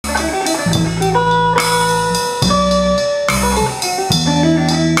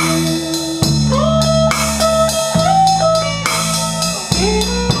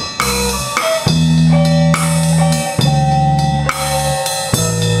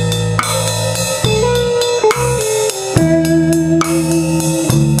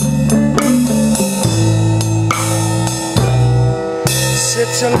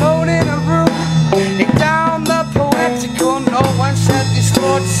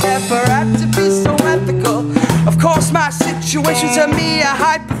never had to be so ethical. Of course my situations to me are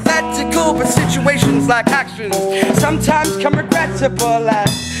hypothetical, but situations like actions sometimes come regrettable.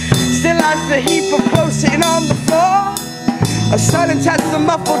 Still as the heap of clothes sitting on the floor, as silent as the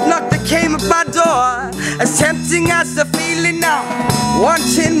muffled knock that came at my door, as tempting as the feeling now,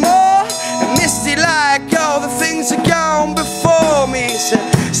 wanting more, and misty like all the things that gone before me.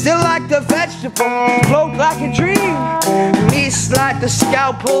 Still like the vegetable, float like a dream, mist like the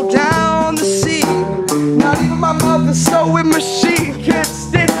scalpel down the sea. Not even my mother's sewing machine can't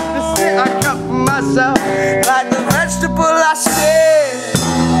stitch the shit I cut for myself. Like the vegetable I said,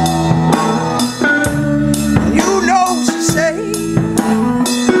 you know what to say.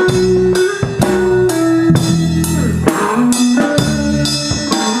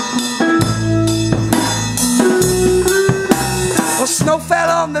 Well, snow fell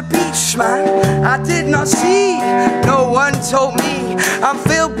on the beach, man, I did not see. No one told me. I'm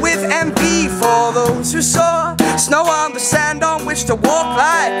filled with envy for those who saw snow on the sand on which to walk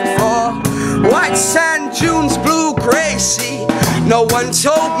like before. White sand dunes, blue grey sea. No one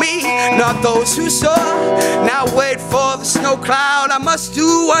told me, not those who saw. Now wait for the snow cloud, I must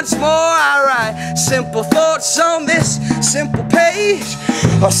do once more. I write simple thoughts on this simple page.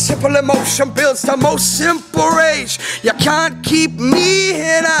 A simple emotion builds the most simple rage. You can't keep me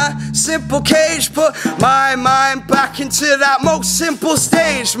in a simple cage. Put my mind back into that most simple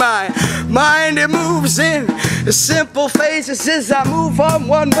stage. My mind, it moves in simple phases as I move on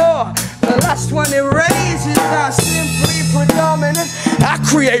one more. The last one it raises, not simply predominant. I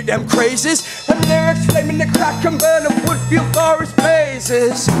create them crazes, the lyrics flaming the crack and burn of Woodfield Forest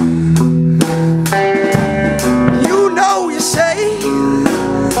blazes. You know you say,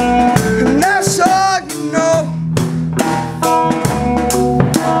 and that's all you know.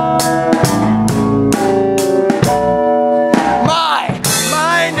 My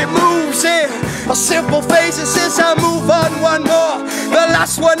mind, it moves in a simple phases as I move on one more. The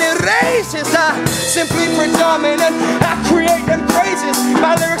last one it raises, I simply predominant. I create them crazes,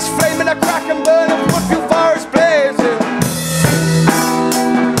 my lyrics flaming a crack and burn of Woodfield Forest blazes.